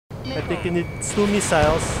I think it needs 2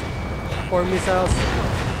 missiles. 4 missiles.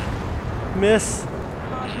 Miss.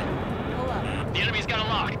 Caution. Pull up. The enemy's got a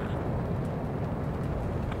lock.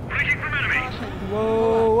 Breaking from enemy. Caution.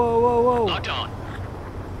 Whoa, whoa, whoa, whoa. Locked on.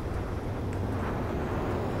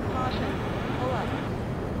 Caution. Pull up.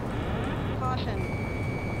 Caution.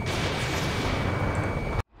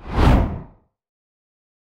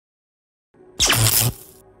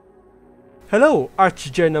 Hello,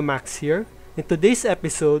 ArchGenoMaxx here. In today's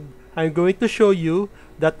episode, I'm going to show you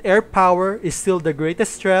that air power is still the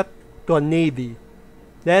greatest threat to a navy.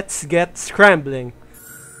 Let's get scrambling.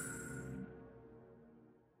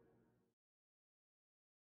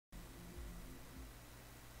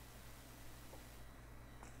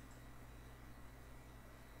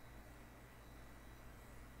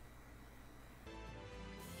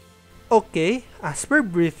 Okay, as per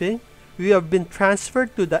briefing, we have been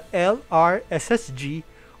transferred to the LRSSG,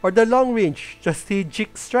 or the Long Range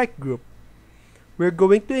Strategic Strike Group. We're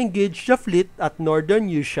going to engage the fleet at northern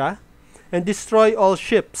Usea and destroy all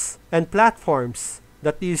ships and platforms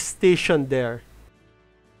that is stationed there.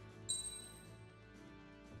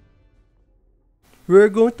 We're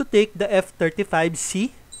going to take the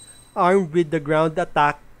F-35C armed with the ground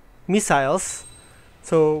attack missiles,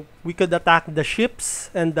 so we could attack the ships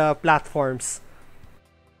and the platforms.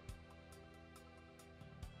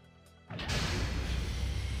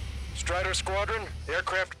 Strider squadron,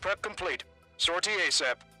 aircraft prep complete. Sortie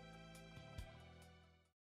ASAP.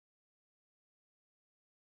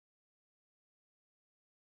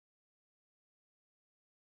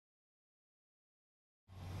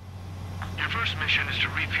 Your first mission is to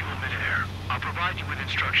refuel midair. I'll provide you with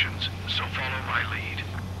instructions, so follow my lead.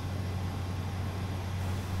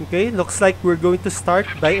 Okay, looks like we're going to start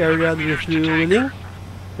by aerial refueling.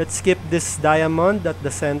 Let's skip this diamond at the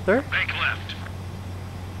center. Make left.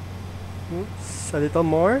 Oops, a little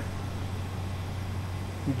more.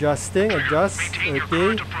 Adjusting, adjust, Maintain your okay.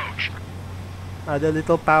 current approach. Add a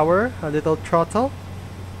little power, a little throttle.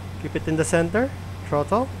 Keep it in the center,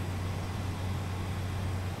 throttle.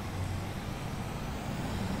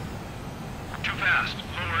 Too fast.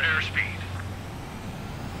 Lower airspeed.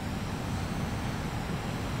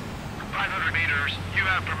 500 meters. You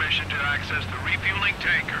have permission to access the refueling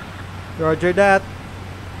tanker. Roger that.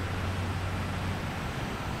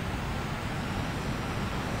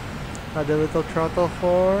 Add a little throttle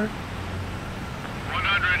for.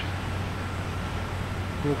 100.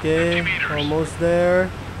 Okay, 50 meters. almost there.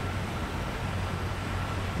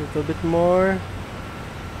 Little bit more.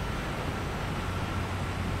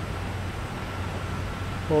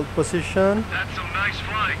 Hold position. That's some nice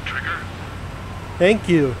flying, Trigger. Thank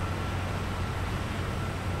you.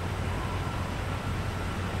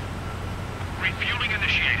 Refueling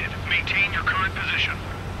initiated. Maintain your current position.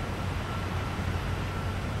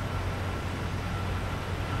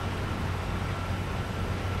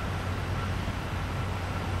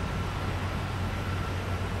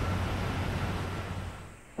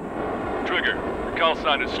 Trigger, your call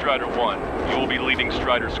sign is Strider 1. You will be leading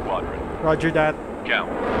Strider Squadron. Roger that. Count.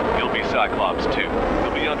 You'll be Cyclops 2.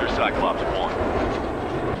 You'll be under Cyclops 1.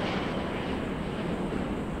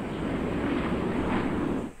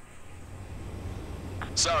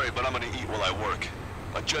 Sorry, but I'm gonna eat while I work.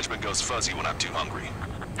 My judgment goes fuzzy when I'm too hungry.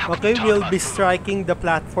 Okay, we'll be striking the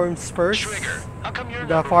platforms first. Trigger, how come you're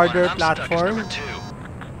The number farther one and I'm platform. stuck as number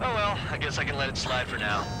 2? Oh well, I guess I can let it slide for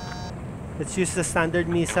now. Let's use the standard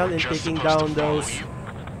missile in Just taking supposed to down follow those you.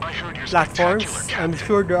 I heard you're platforms. spectacular, I'm Captain.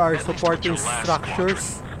 sure there are At least with supporting your last structures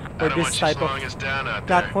squadron. for I don't this want you type of slowing us down out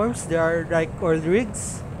there. platforms. There are like oil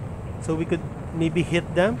rigs, so we could maybe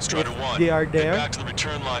hit them Strider if 1, they are head there. back to the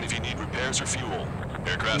return line if you need repairs or fuel.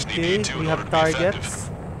 Aircrafts need Okay, E2 we in have order to be effective. targets.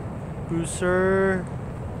 Cruiser.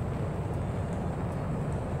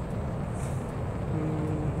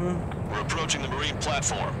 We're approaching the marine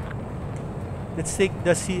platform. Let's take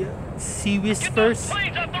the Seaweeds first.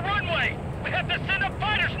 planes off the runway! We have to send up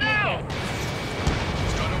fighters now!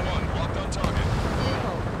 Strider 1, locked on target.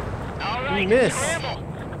 Vehicle. All We right, miss. scramble!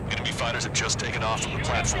 Enemy fighters have just taken off from the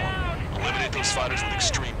platform. Eliminate those fighters with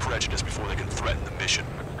extreme prejudice before they can threaten the mission.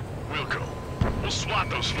 We'll go. We'll swat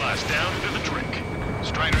those flies down into the drink.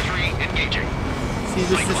 Strider 3, engaging.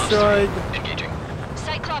 Seaweeds destroyed. Engaging.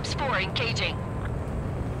 Cyclops 4 engaging.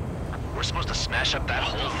 We're supposed to smash up that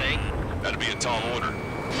whole thing? That'd be a tall order.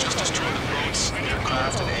 Just destroy the boats,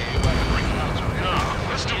 aircraft, and AA weaponry. No,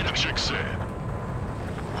 let's do what the chick said.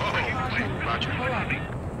 Caution. Whoa, Roger. Pull up.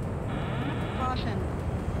 Caution.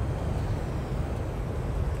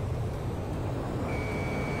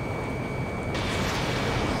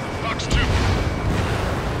 Box 2.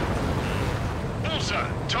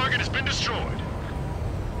 Bullseye, target has been destroyed.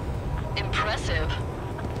 Impressive.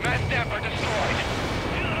 Mass depth are destroyed.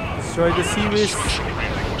 Destroy the series. Structural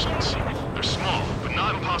reinforcements. They're small, but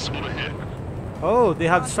not impossible to hit. Oh, they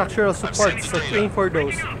have structural support, so aim for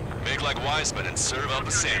those. Make like Wiseman and serve up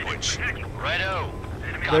a sandwich. Righto.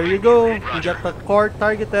 There you go. You got the core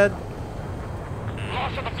targeted.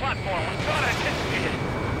 Loss of the platform was not anticipated.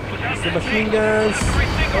 The machine guns.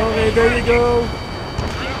 Okay, there you go.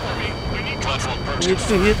 Platform perks You need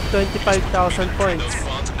to hit 25,000 points. those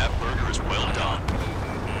funds and that burger is well done.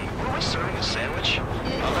 Were we serving a sandwich?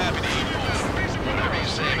 I'm happy to eat both. Whatever you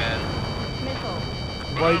say, man. Missile.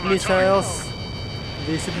 Void missiles.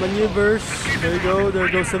 Evasive maneuvers. There you go. There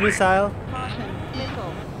goes the missile. Caution.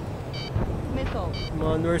 Missile. Missile. Come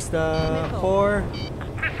on, where's the core?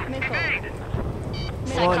 Missile.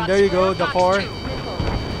 Come on, there you go, the core. Missile.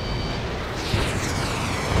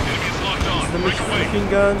 Enemies locked on. The Break away. machine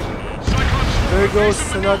gun. Cyclops. There goes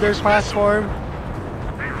another platform.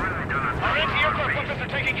 Our anti-aircraft weapons are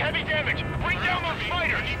taking heavy damage. Bring down those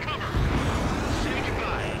fighters.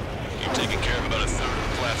 You've taken care of about a third of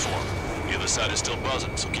the platform. The other side is still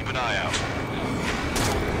buzzing, so keep an eye out.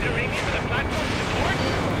 They're aiming for the platform support.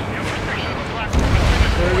 Your section of the platform.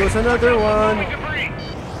 There goes another one. Debris.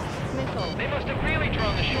 Missile. They must have really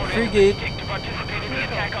drawn the short end of the Frigate. stick to participate in the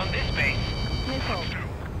attack on this base. Missile.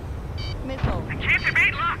 Missile. Can't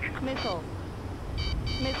debate lock. Missile.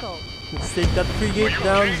 Missile. Let's take that frigate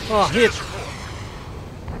down. Oh, hit.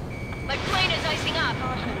 My plane is icing up.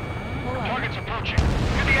 Caution. Pull up. Targets approaching.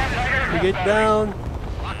 Get the anti-aircraft Frigate battery. down.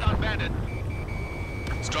 Locked on bandit.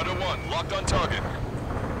 Strider 1, locked on target.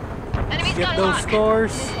 Enemy's Get got a those lock.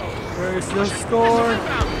 scores. Where's the score?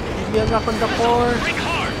 Give me a knock on the core. Break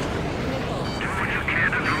hard.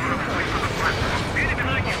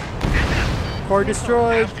 Core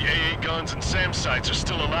destroyed. The AA guns and SAM sites are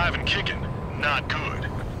still alive and kicking. Not good.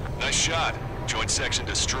 Nice shot. Joint section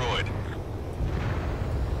destroyed.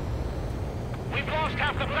 We've lost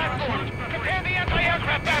half the platform. Prepare the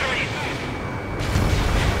anti-aircraft batteries.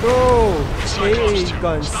 Go! Cyclops AA 2,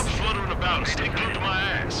 guns. stop fluttering about and stay glued to my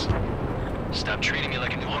ass. Stop treating me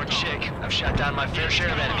like a newborn chick. I've shot down my fair share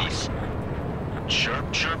of enemies. Chirp,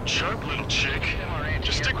 chirp, chirp, little chick.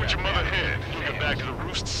 Just stick with your mother hen. You'll get back to the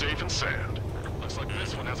roost safe and sound. Looks like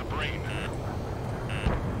this one has a brain.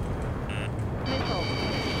 Missile.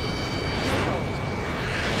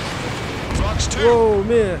 Fox 2. Whoa,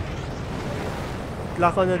 man.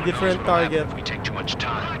 Lock on a different target. We take too much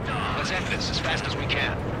time. Let's end this as fast as we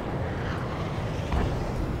can.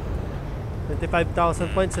 25,000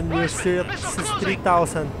 points and we're still at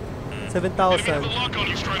 3,000. 7,000. Lock on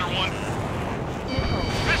you, Strider 1. Missile.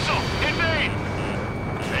 Missile, invade!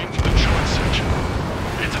 Aim for the joint section.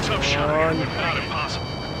 It's a tough shot on. here, but not impossible.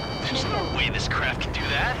 There's no way this craft can do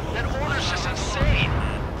that. That order's just insane.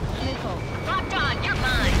 Missile. Locked on. You're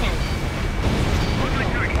mine.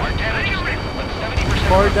 Our damage is but 70%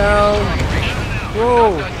 Core down.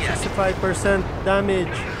 Whoa, Not done yet. 65% damage.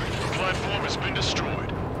 The platform has been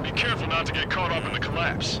destroyed. Be careful not to get caught up in the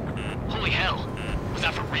collapse. Holy hell. Was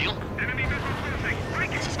that for real?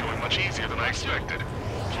 This is going much easier than I expected.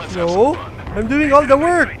 Let's have No, some fun. I'm doing all the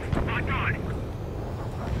work.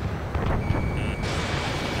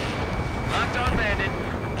 Locked on, bandit.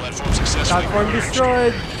 Platform successfully Platform merged.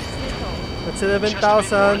 destroyed. Missile. That's Just before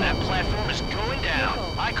 11,000. that platform is going down.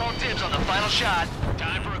 I call dibs on the final shot.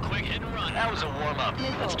 Time for a quick hit and run. That was a warm-up.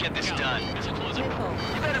 Let's get this done. Missile closer. Missile.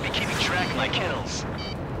 You better be keeping track of my kills.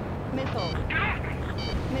 Missile.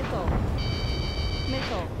 Missile.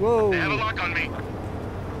 Missile. Whoa. They have a lock on me.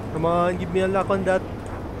 Come on, give me a lock on that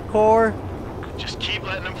core. Just keep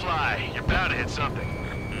letting them fly. You're bound to hit something.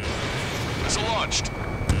 Missile launched.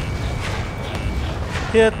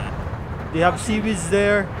 Hit. They have seaweeds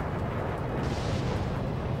there.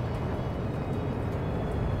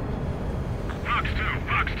 Fox 2,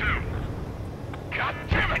 Fox 2. God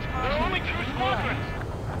damn it! There are only 2 squadrons.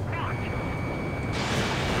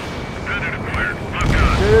 Bandit acquired. Lock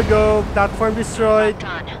on. There you go. Platform destroyed.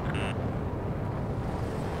 Locked on.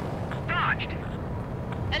 Dodged.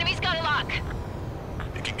 Enemy's got a lock.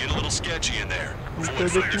 It can get a little sketchy in there. A Avoid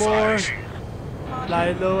little bit friendly more. fires.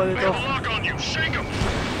 Fly low a They have a little. lock on you. Shake them.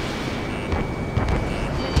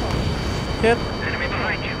 Hit. Enemy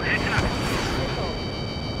behind you. Heads up.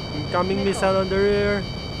 Missile. Incoming missile on the rear.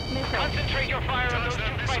 Missile. Concentrate your fire on those 2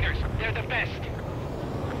 fighters. They're the best.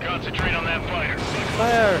 Concentrate on that fighter.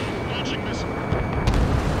 Fire. Launching missile.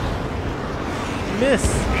 Miss.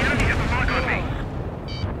 The enemy has a lock on me.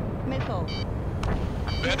 Missile.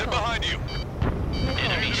 Bandit behind you.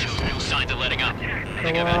 Enemy shows no signs of letting up. I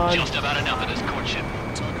think Come I've on. had just about enough of this courtship.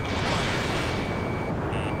 Talking to the fire.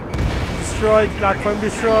 destroyed. Platform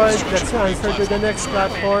destroyed. Let's answer to the next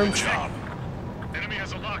platform. Enemy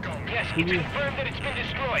has a lock on me. Yes, it's confirmed that it's been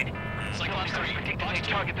destroyed. Cyclops 3, predicting they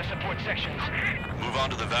target the support sections. Move on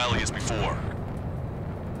to the valley as before.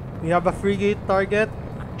 We have a frigate target.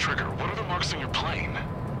 Trigger, what are the marks on your plane?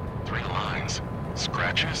 3 lines.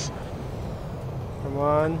 Scratches? Come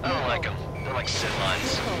on. I don't like them. They're like sit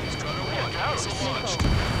lines. Strider 1, how's launched?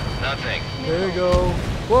 Nothing. There you go.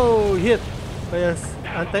 Whoa, hit. Oh, yes,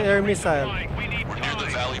 anti-air missile. We need We're near the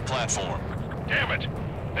valley platform. Damn it!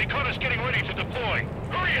 They caught us getting ready to deploy.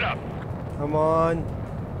 Hurry it up! Come on.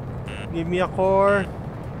 Give me a core.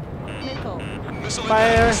 Missile. Missile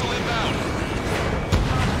Fire. inbound, missile inbound.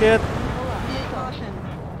 Hit. Caution.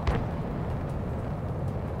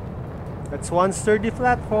 That's one sturdy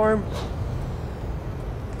platform.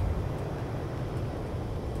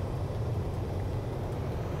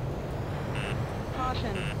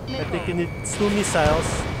 Caution. I think you Missile. need 2 missiles.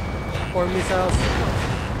 4 missiles.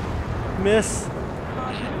 Miss.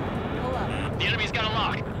 Caution. Pull up. The enemy's got a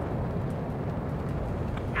lock.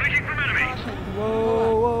 Breaking from enemy! Caution.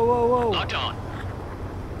 Whoa, whoa, whoa, whoa. Locked on.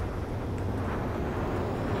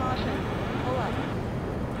 Caution. Pull up.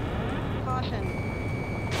 Caution.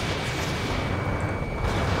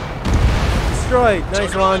 Destroyed.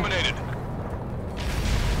 Nice Target one. eliminated.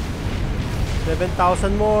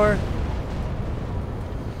 7,000 more.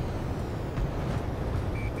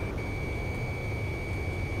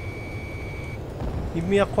 Give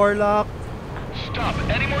me a core lock. Stop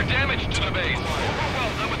any more damage to the base!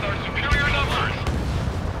 Overwhelm them with our superior numbers!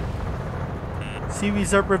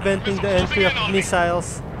 Seaweeds are preventing the entry of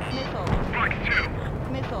missiles. Missile. Fox 2!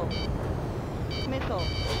 Missile. Missile.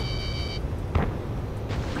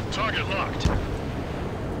 Target locked.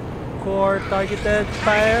 Core targeted.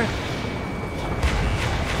 Fire.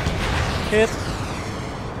 Hit.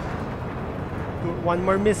 1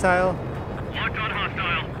 more missile. Locked on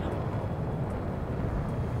hostile!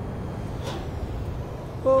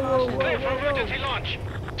 Whoa, whoa, whoa, Clear for whoa, whoa. emergency launch!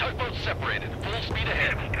 Tugboat separated. Full speed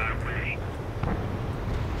ahead. Got away.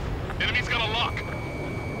 Enemy's got a lock.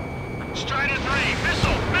 Strider 3!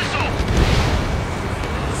 Missile! Missile!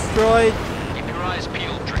 Destroyed. Keep your eyes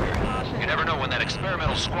peeled, Trigger. You never know when that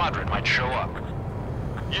experimental squadron might show up.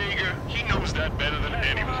 Jaeger, he knows that better than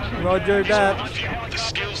anyone. Roger He's that. one of the few with the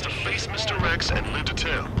skills to face Mr. Rex and live to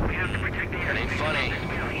tell. That ain't funny.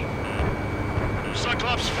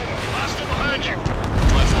 Cyclops 4, hostile behind you.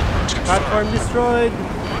 Platform approach Platform confirmed. destroyed.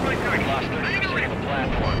 Lost 30% of the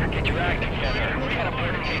platform. Get your act together. We can't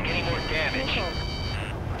afford to take any more damage.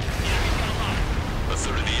 A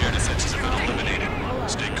third of the air defenses have been eliminated.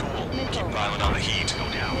 Stay cool. Keep piling on the heat. Go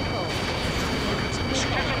down.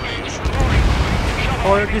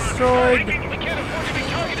 Core destroyed. We can't afford to be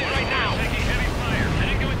targeted right now.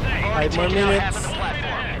 5 more Take out half of minutes. the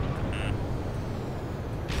platform.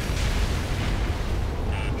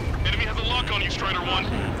 Enemy has a lock on you, Strider 1.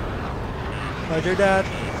 Roger that.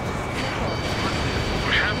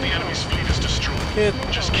 Half the enemy's fleet is destroyed. Hit.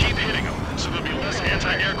 Just keep hitting them, so there'll be less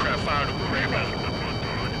anti-aircraft fire to worry about.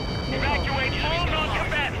 Evacuate all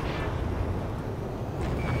non-combatants!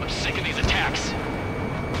 I'm sick of these attacks.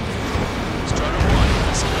 Strider 1,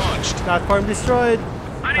 missile launched. Platform destroyed.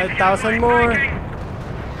 5,000 more.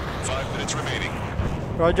 5 minutes remaining.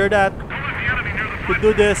 Roger that. Could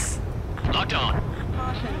do this. Locked on.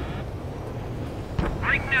 Caution.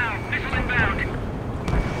 Right now! Missile inbound!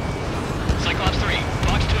 Cyclops 3,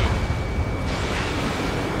 Fox 2.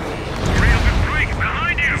 Rails and break!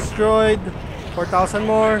 Behind you! Destroyed. 4,000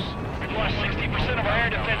 more. We've lost 60% of our air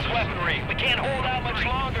defense weaponry. We can't hold out much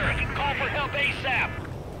longer. Call for help ASAP.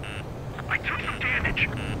 I took some damage!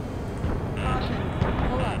 Caution.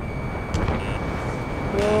 Pull up.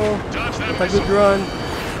 Whoa. Dodge that That's a good run.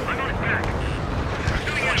 I'm on it back!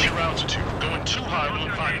 Watch your altitude. Going too high will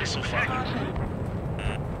invite missile fire. Caution.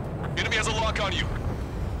 Enemy has a lock on you.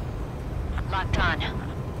 Locked on.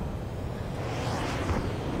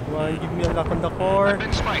 Come on, give me a lock on the core.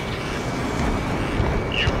 Been spiked.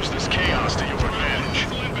 Use this chaos to your advantage.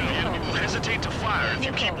 The enemy will hesitate to fire if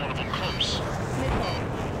you keep one of them close.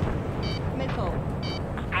 Missile. Missile.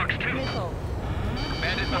 Fox 2! Missile.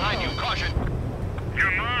 Bandit behind you. Caution.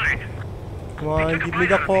 You're mine! Come on, give me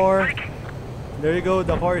the core. There you go,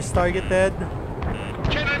 the core is targeted.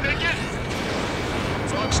 Can I make it?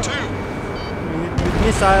 Fox 2. With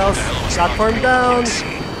missiles. Platform down.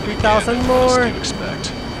 3,000 more. What do you expect?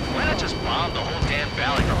 Why not just bomb the whole damn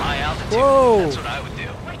valley from high altitude? Whoa. That's what I would do.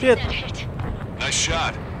 Shit. That hit. Nice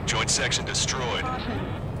shot. Joint section destroyed. Caution.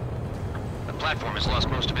 The platform has lost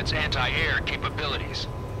most of its anti-air capabilities.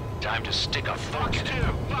 Time to stick a fork in it.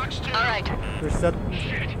 Fox 2! All right. There's that.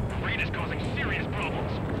 Shit! Rain is causing serious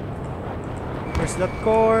problems. Where's that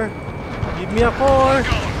core? Give me a core!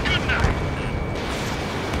 Good night.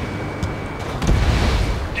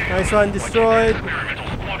 Nice one, destroyed. Experimental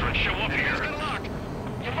squadron show up here.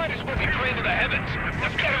 You might as well be praying to the heavens.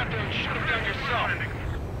 Let's get out there and shoot him down yourself.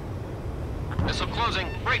 Missile closing.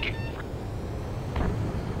 Breaking.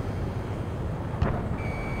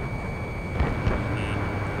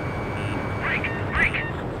 Break.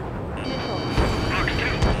 Missile. Box 2.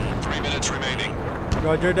 3 minutes remaining.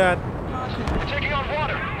 Roger that. Caution. We're taking on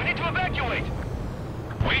water. We need to evacuate.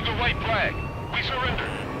 Wave the white flag. We surrender.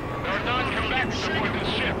 There are non-combatants aboard this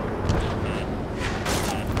ship.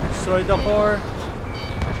 Destroy the core.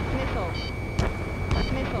 Missile.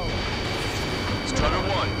 Missile. Strider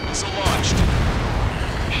 1, missile launched.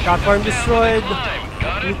 Platform destroyed.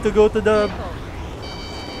 Got it. Need to go to the... Missile.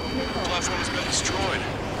 Missile. Platform has been destroyed.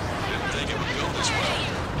 Didn't think it would go this well.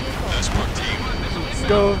 Nice work, team. Let's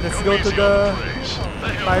go. Let's go to the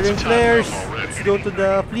firing flares. Let's go to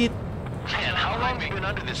the fleet. Man, how long have you been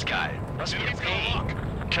under this guy? Must be a pain.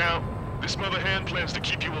 Count, this mother hen plans to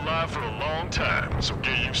keep you alive for a long time, so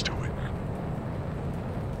get used to it.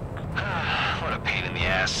 What a pain in the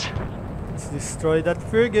ass. Let's destroy that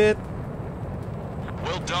frigate.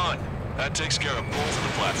 Well done. That takes care of both of the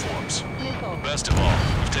platforms. Missile. Best of all,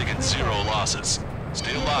 we've taken 0 losses.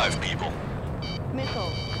 Stay alive, people.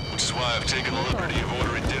 Missile. Which is why I've taken the liberty of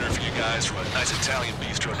ordering dinner for you guys from a nice Italian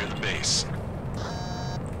bistro near the base.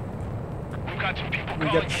 We've got some people We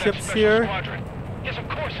calling got for that ships special here. squadron. Yes, of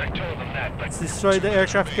course I told them that, but Let's destroy the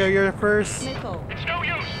aircraft carrier first. Missile. it's no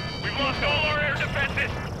use. We've lost all our air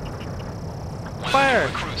defenses. One of Fire.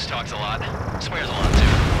 the recruits talks a lot. Swears a lot, too.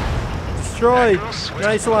 Destroyed. That girl swears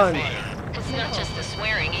Nice more one. than me. It's not just the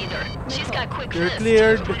swearing either. She's got quick You're fists.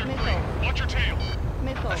 cleared. Missile. Watch your tail.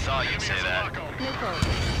 Missile. I thought you'd say that. Missile.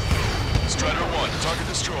 Strider 1, target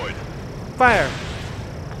destroyed. Fire.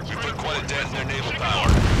 We put quite a dent in their naval power.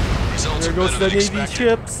 Results There are goes better the than Navy expected.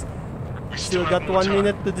 ships. We Still have got more 1 time.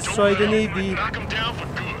 minute to destroy the Navy. Knock them down for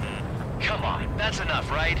good. Come on, that's enough,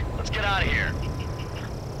 right? Let's get out of here.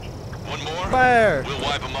 One more? Fire. We'll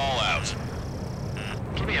wipe them all out.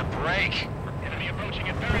 Give me a break. Enemy approaching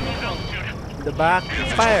at very low altitude. In the back. Visual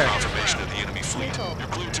Fire. confirmation of the enemy fleet. You're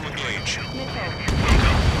clear to engage. Missile.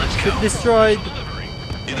 Let's Ship go. destroyed.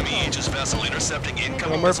 Enemy Aegis vessel intercepting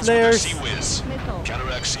incoming more missiles with their players. Sea-Wiz. Missile.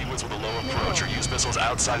 Counteract Sea-Wiz with a low approach or use missiles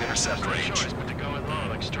outside intercept range. But to go it low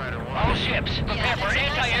like Strider 1. All ships, Yeah, for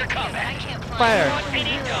anti-air combat. I can't fly. Fire.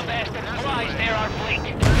 Any dumbass that flies near our fleet.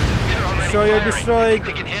 Destroyer destroyed.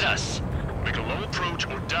 They can hit us. Make a low approach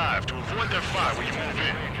or dive to avoid their fire when you move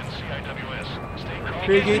in. CIWS. Stay calm.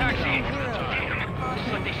 Frigate. Zero.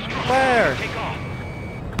 Fire. Take off.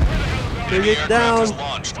 Enemy Frigate aircraft down. is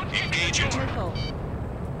launched. Engage it. Missile.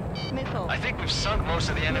 Missile. I think we've sunk most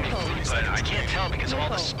of the enemy fleet, but I can't tell because of all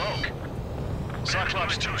the smoke.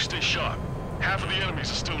 Cyclops 2, stay sharp. Half of the enemies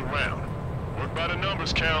are still around. Work by the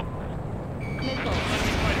numbers, Count. Missile.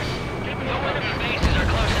 No enemy bases are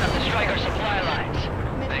close enough to strike our supply lines.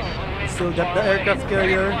 Missile. Still got the aircraft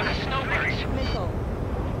carrier. Snowbirds. Missile.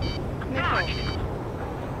 Missile.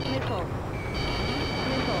 Missile.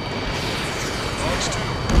 Missile. Box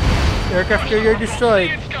 2. Aircraft carrier destroyed.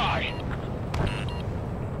 Sky.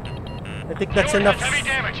 I think that's enough. Heavy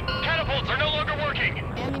damage. Catapults are no longer working.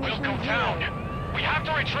 We'll Ammunition go zero. down. We have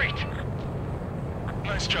to retreat.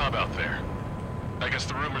 Nice job out there. I guess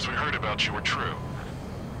the rumors we heard about you were true.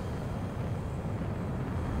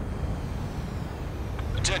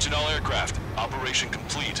 Attention all aircraft. Operation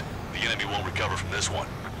complete. The enemy won't recover from this one.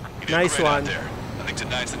 You did Nice great out one. there. I think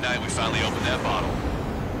tonight's the night we finally open that bottle.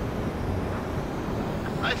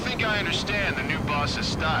 I think I understand the new boss's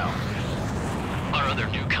style. Our other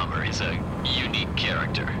newcomer is a unique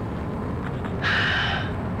character.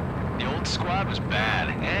 The old squad was bad,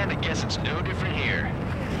 and I guess it's no different here.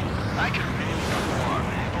 I could really perform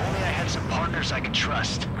if only I had some partners I could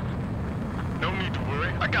trust. No need to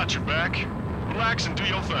worry. I got your back. Relax and do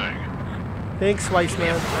your thing. Thanks, wise Give me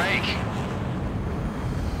a man. break.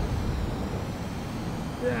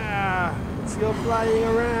 Yeah. Let's go flying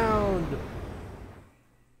around.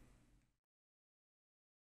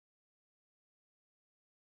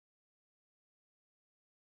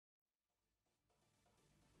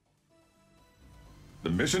 The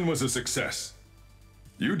mission was a success.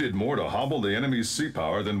 You did more to hobble the enemy's sea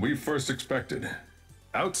power than we first expected.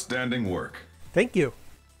 Outstanding work. Thank you.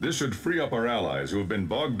 This should free up our allies who have been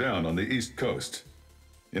bogged down on the East Coast.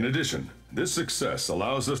 In addition, this success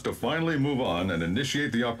allows us to finally move on and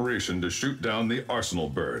initiate the operation to shoot down the Arsenal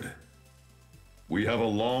bird. We have a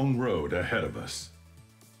long road ahead of us.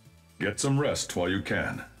 Get some rest while you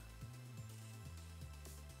can.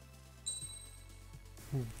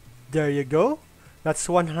 There you go. That's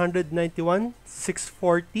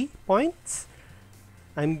 191,640 points.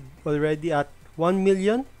 I'm already at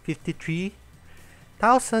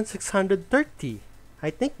 1,053,630. I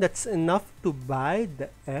think that's enough to buy the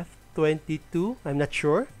F-22. I'm not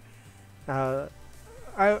sure. I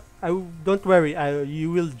don't worry.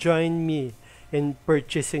 You will join me in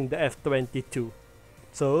purchasing the F-22.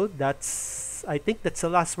 So I think that's the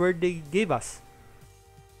last word they gave us.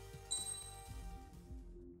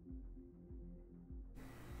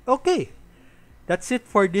 Okay, that's it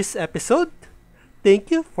for this episode. Thank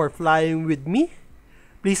you for flying with me.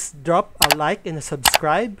 Please drop a like and a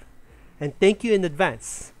subscribe. And thank you in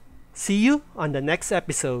advance. See you on the next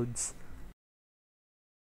episodes.